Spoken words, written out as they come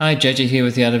Hi, JJ here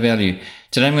with The Art of Value.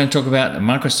 Today I'm going to talk about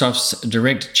Microsoft's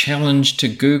direct challenge to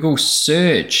Google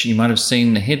search. You might have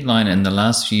seen the headline in the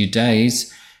last few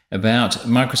days about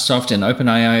Microsoft and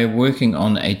OpenAI working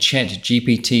on a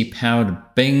ChatGPT powered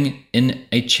Bing in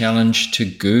a challenge to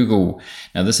Google.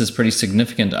 Now this is pretty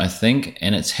significant, I think,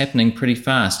 and it's happening pretty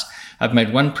fast. I've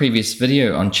made one previous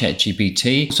video on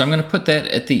ChatGPT, so I'm going to put that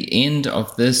at the end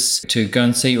of this to go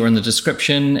and see, or in the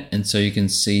description, and so you can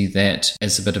see that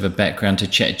as a bit of a background to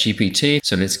ChatGPT.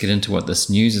 So let's get into what this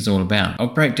news is all about.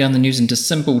 I'll break down the news into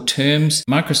simple terms.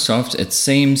 Microsoft, it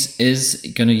seems, is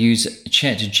going to use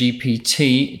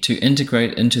ChatGPT to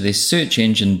integrate into their search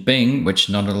engine Bing, which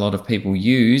not a lot of people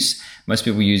use. Most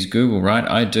people use Google, right?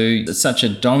 I do. It's such a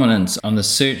dominance on the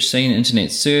search scene,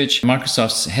 internet search.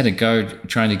 Microsoft's had a go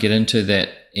trying to get into that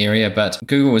area, but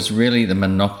Google is really the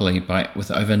monopoly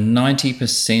with over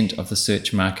 90% of the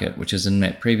search market, which is in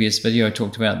that previous video. I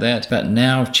talked about that. But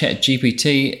now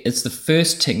ChatGPT, it's the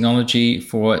first technology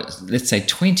for, let's say,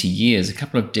 20 years, a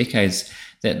couple of decades,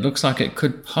 that looks like it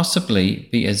could possibly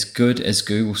be as good as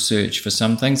Google search. For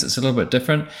some things, it's a little bit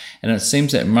different, and it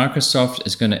seems that Microsoft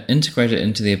is going to integrate it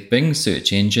into their Bing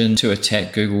search engine to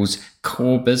attack Google's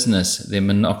core business, their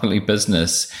monopoly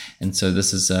business. And so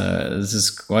this is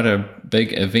quite a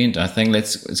big event, I think.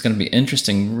 It's going to be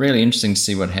interesting, really interesting to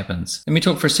see what happens. Let me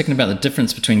talk for a second about the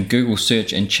difference between Google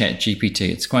search and ChatGPT.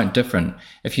 It's quite different.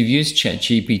 If you've used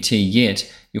ChatGPT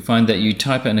yet, you'll find that you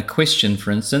type in a question, for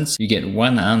instance, you get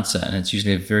one answer, and it's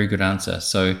usually a very good answer.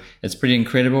 So it's pretty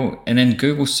incredible. And in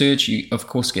Google search, you of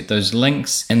course get those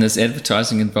links, and there's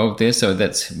advertising involved there. So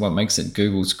that's what makes it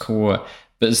Google's core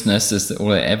business, is all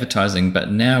that advertising.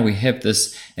 But now we have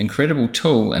this incredible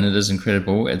tool, and it is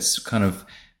incredible. It's kind of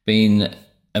been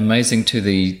amazing to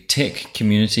the tech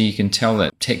community. You can tell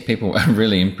that tech people are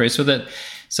really impressed with it.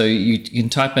 So you can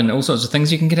type in all sorts of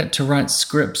things. You can get it to write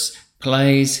scripts,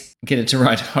 plays, get it to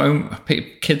write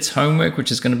kids' homework,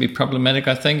 which is going to be problematic,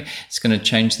 I think. It's going to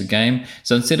change the game.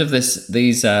 So instead of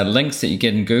these links that you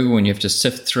get in Google and you have to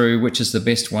sift through which is the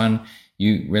best one,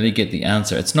 you really get the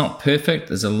answer. It's not perfect.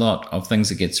 There's a lot of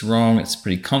things it gets wrong. It's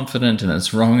pretty confident in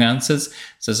its wrong answers.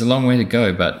 So there's a long way to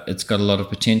go, but it's got a lot of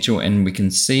potential, and we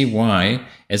can see why,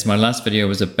 as my last video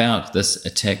was about this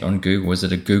attack on Google. Was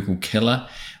it a Google killer?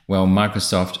 Well,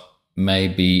 Microsoft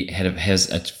has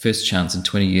a first chance in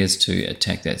 20 years to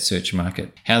attack that search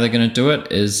market. How they're going to do it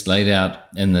is laid out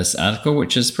in this article,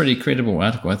 which is a pretty credible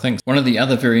article, I think. One of the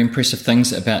other very impressive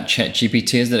things about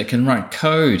ChatGPT is that it can write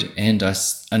code, and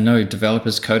I know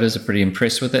developers, coders are pretty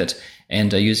impressed with it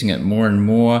and are using it more and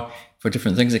more for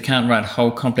different things. It can't write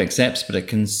whole complex apps, but it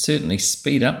can certainly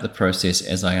speed up the process,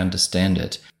 as I understand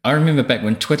it. I remember back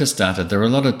when Twitter started, there were a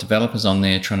lot of developers on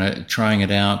there trying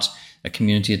it out, a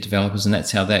community of developers, and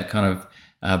that's how that kind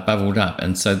of bubbled up.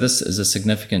 And so this is a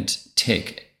significant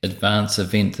tech advance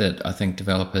event that I think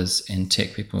developers and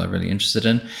tech people are really interested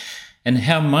in. And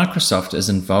how Microsoft is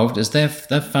involved is they've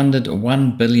funded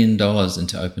 $1 billion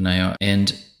into OpenAI,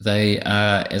 and they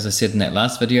are, as I said in that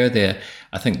last video,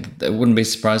 I think they wouldn't be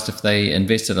surprised if they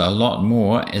invested a lot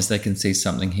more, as they can see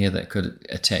something here that could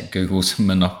attack Google's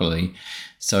monopoly.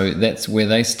 So that's where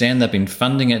they stand. They've been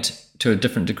funding it to a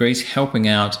different degrees, helping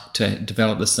out to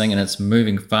develop this thing, and it's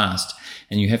moving fast.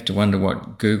 And you have to wonder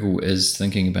what Google is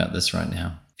thinking about this right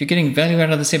now. If you're getting value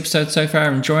out of this episode so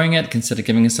far, enjoying it, consider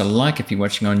giving us a like if you're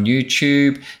watching on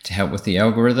YouTube to help with the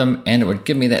algorithm, and it would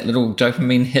give me that little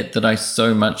dopamine hit that I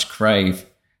so much crave.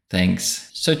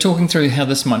 Thanks. So talking through how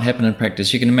this might happen in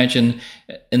practice, you can imagine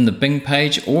in the Bing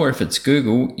page, or if it's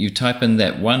Google, you type in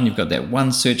you've got that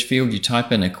one search field, you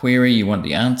type in a query, you want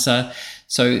the answer.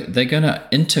 So they're going to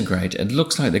integrate, it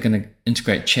looks like they're going to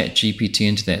integrate ChatGPT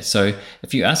into that. So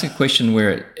if you ask a question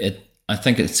where I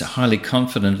think it's highly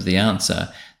confident of the answer,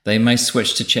 they may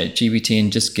switch to ChatGPT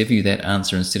and just give you that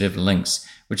answer instead of links,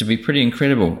 which would be pretty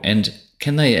incredible. And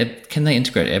can they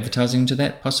integrate advertising into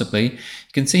that? Possibly.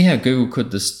 You can see how Google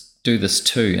could do this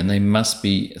too, and they must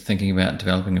be thinking about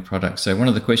developing a product. So one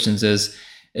of the questions is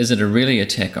it a really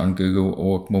attack on Google,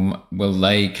 or will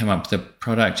they come up with a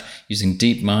product using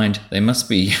DeepMind? They must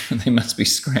be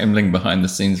scrambling behind the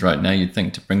scenes right now, you'd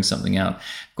think, to bring something out.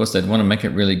 Of course, they'd want to make it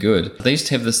really good. They used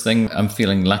to have this thing, I'm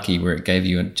feeling lucky, where it gave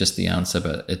you just the answer,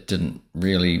 but it didn't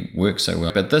really work so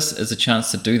well. But this is a chance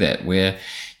to do that, where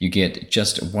you get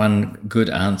just one good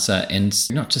answer, and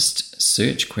not just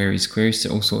search queries to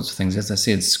all sorts of things. As I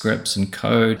said, scripts and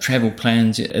code, travel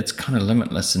plans, it's kind of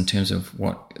limitless in terms of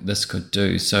what this could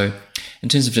do. So in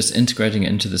terms of just integrating it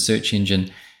into the search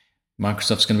engine,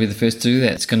 Microsoft's going to be the first to do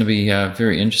that. It's going to be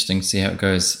very interesting to see how it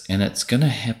goes, and it's going to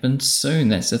happen soon.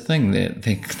 That's the thing.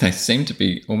 They seem to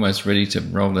be almost ready to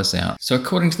roll this out. So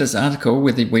according to this article,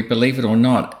 whether we believe it or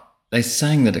not, they're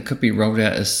saying that it could be rolled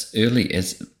out as early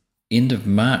as end of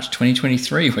March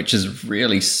 2023, which is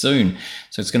really soon.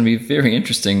 So it's going to be very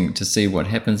interesting to see what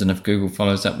happens and if Google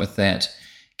follows up with that.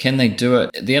 Can they do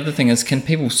it? The other thing is,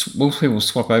 will people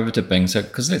swap over to Bing? So,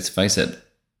 because let's face it,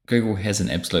 Google has an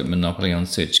absolute monopoly on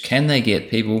search. Can they get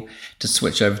people to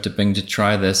switch over to Bing to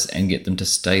try this and get them to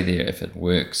stay there if it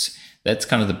works? That's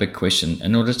kind of the big question.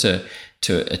 In order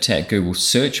to attack Google's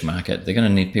search market, they're going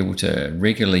to need people to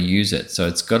regularly use it. So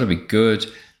it's got to be good.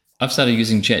 I've started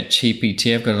using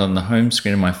ChatGPT. I've got it on the home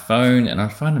screen of my phone, and I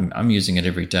find I'm using it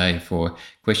every day for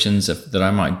questions that I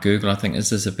might Google. I think,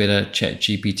 is this a better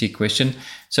ChatGPT question?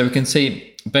 So we can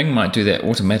see Bing might do that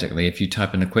automatically. If you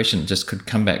type in a question, it just could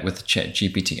come back with a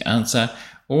ChatGPT answer,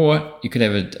 or you could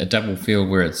have a double field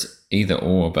where it's either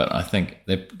or, but I think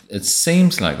it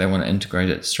seems like they want to integrate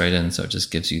it straight in, so it just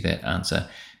gives you that answer.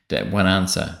 That one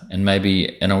answer, and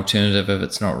maybe an alternative if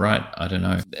it's not right. I don't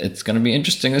know. It's going to be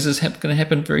interesting. This is going to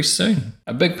happen very soon.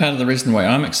 A big part of the reason why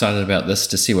I'm excited about this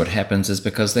to see what happens is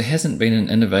because there hasn't been an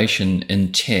innovation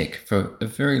in tech for a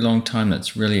very long time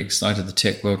that's really excited the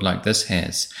tech world like this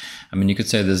has. I mean, you could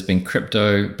say there's been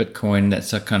crypto, Bitcoin,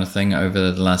 that kind of thing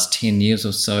over the last 10 years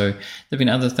or so. There have been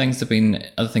other things. There have been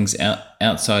other things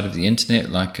outside of the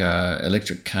internet, like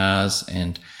electric cars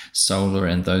and solar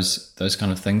and those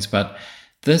kind of things. But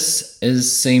this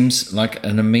seems like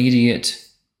an immediate,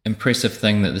 impressive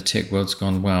thing that the tech world's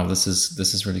gone, wow, this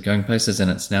is really going places, and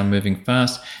it's now moving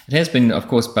fast. It has been, of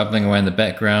course, bubbling away in the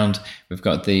background. We've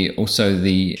got also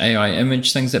the AI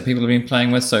image things that people have been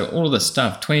playing with. So all of this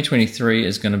stuff, 2023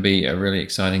 is going to be a really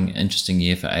exciting, interesting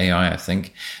year for AI, I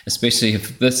think, especially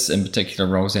if this in particular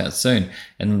rolls out soon.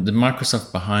 And the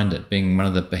Microsoft behind it being one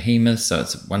of the behemoths, so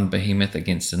it's one behemoth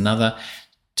against another.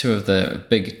 Two of the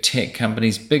big tech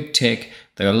companies, big tech,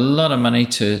 they got a lot of money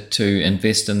to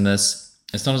invest in this.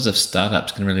 It's not as if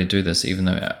startups can really do this, even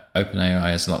though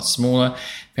OpenAI is a lot smaller.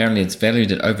 Apparently it's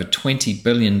valued at over $20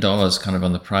 billion kind of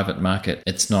on the private market.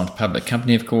 It's not a public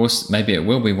company, of course. Maybe it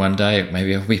will be one day.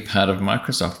 Maybe it'll be part of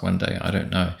Microsoft one day. I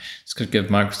don't know. This could give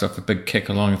Microsoft a big kick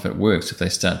along if it works, if they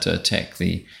start to attack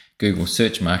the Google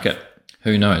search market.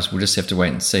 Who knows? We'll just have to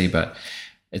wait and see. But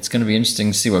it's going to be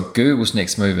interesting to see what Google's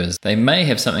next move is. They may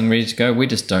have something ready to go. We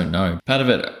just don't know. Part of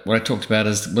it, what I talked about,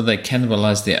 is will they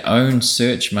cannibalize their own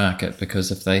search market?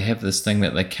 Because if they have this thing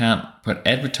that they can't put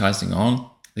advertising on,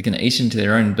 they're going to eat into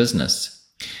their own business.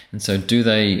 And so do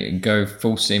they go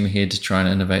full steam ahead to try and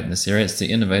innovate in this area? It's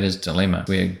the innovator's dilemma,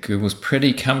 where Google's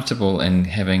pretty comfortable in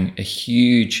having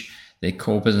their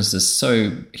core business is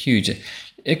so huge.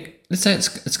 Let's say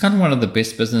it's kind of one of the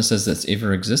best businesses that's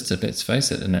ever existed, let's face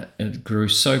it, and it grew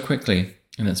so quickly,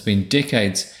 and it's been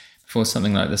decades before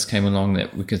something like this came along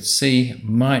that we could see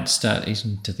might start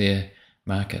eating into their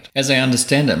market. As I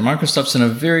understand it, Microsoft's in a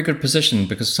very good position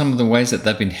because some of the ways that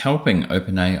they've been helping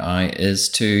OpenAI is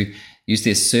to use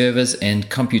their servers and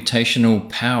computational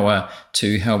power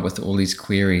to help with all these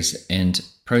queries and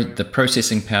the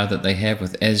processing power that they have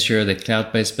with Azure, their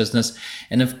cloud-based business.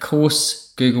 And of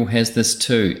course, Google has this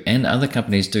too, and other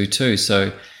companies do too.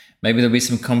 So maybe there'll be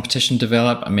some competition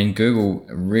develop. I mean, Google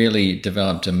really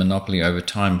developed a monopoly over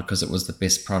time because it was the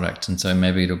best product. And so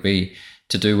maybe it'll be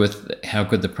to do with how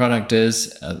good the product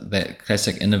is, that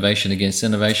classic innovation against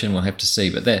innovation. We'll have to see.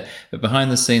 But behind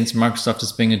the scenes, Microsoft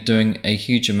has been doing a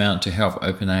huge amount to help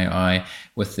OpenAI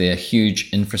with their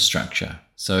huge infrastructure.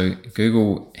 So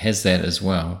Google has that as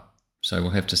well. So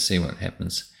we'll have to see what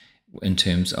happens in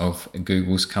terms of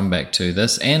Google's comeback to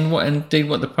this, and what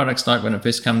the product's like when it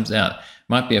first comes out.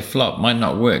 Might be a flop, might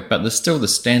not work, but there's still the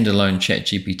standalone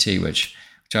ChatGPT, which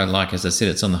I like. As I said,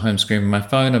 it's on the home screen of my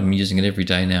phone. I've been using it every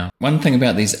day now. One thing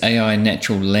about these AI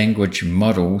natural language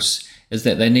models is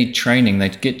that they need training. They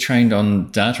get trained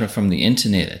on data from the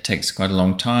internet. It takes quite a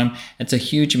long time. It's a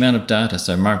huge amount of data.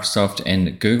 So Microsoft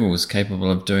and Google is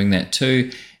capable of doing that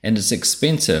too, and it's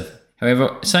expensive.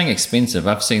 However, saying expensive,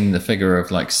 I've seen the figure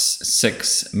of like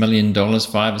 $6 million, $5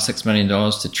 or $6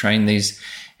 million to train these,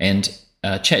 and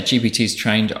ChatGPT is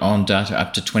trained on data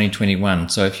up to 2021.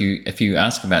 So if you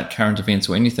ask about current events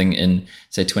or anything in,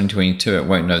 say, 2022, it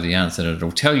won't know the answer.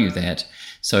 It'll tell you that.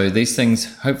 So these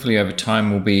things, hopefully over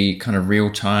time, will be kind of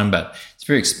real time, but it's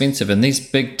very expensive. And these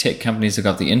big tech companies have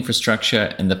got the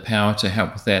infrastructure and the power to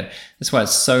help with that. That's why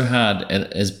it's so hard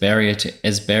as barriers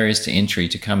to entry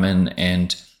to come in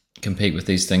and compete with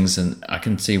these things, and I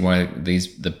can see why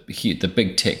the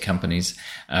big tech companies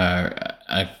are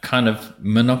kind of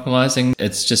monopolizing.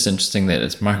 It's just interesting that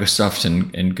it's Microsoft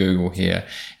and Google here,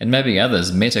 and maybe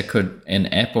others. Meta could,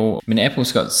 and Apple. I mean,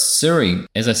 Apple's got Siri.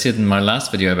 As I said in my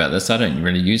last video about this, I don't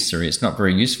really use Siri. It's not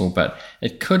very useful, but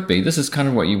it could be. This is kind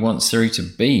of what you want Siri to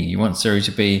be. You want Siri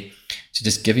to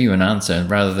just give you an answer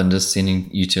rather than just sending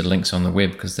you to links on the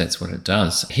web, because that's what it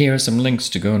does. Here are some links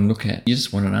to go and look at. You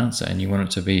just want an answer, and you want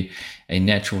it to be a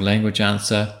natural language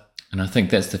answer. And I think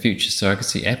that's the future. So I can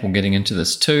see Apple getting into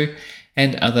this too,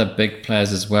 and other big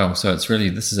players as well. So it's really,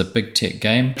 this is a big tech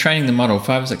game. Training the model,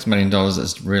 $5 or $6 million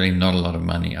is really not a lot of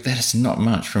money. That is not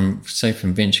much from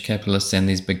venture capitalists and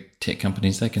these big tech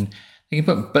companies. They can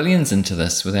put billions into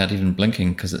this without even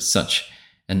blinking, because it's such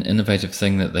an innovative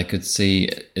thing that they could see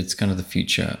it's kind of the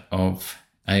future of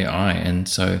AI. And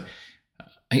so,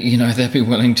 they'd be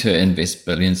willing to invest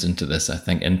billions into this, I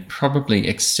think, and probably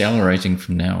accelerating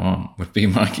from now on would be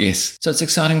my guess. So it's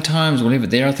exciting times. We'll leave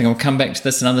it there. I think I'll come back to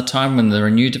this another time when there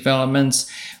are new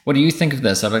developments. What do you think of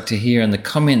this? I'd like to hear in the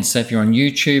comments. So if you're on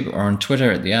YouTube or on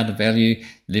Twitter at The Art of Value,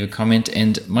 leave a comment.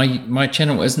 And my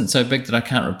channel isn't so big that I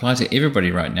can't reply to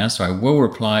everybody right now, so I will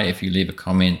reply if you leave a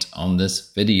comment on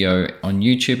this video on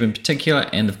YouTube in particular,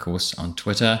 and of course on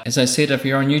Twitter. As I said, if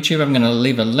you're on YouTube, I'm going to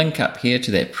leave a link up here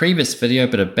to that previous video, a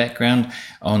bit of background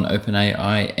on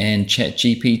OpenAI and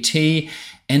ChatGPT.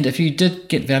 And if you did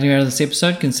get value out of this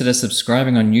episode, consider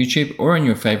subscribing on YouTube or on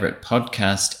your favorite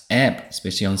podcast app,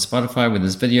 especially on Spotify with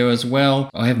this video as well.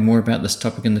 I'll have more about this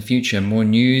topic in the future, more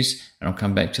news, and I'll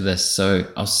come back to this. So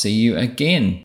I'll see you again.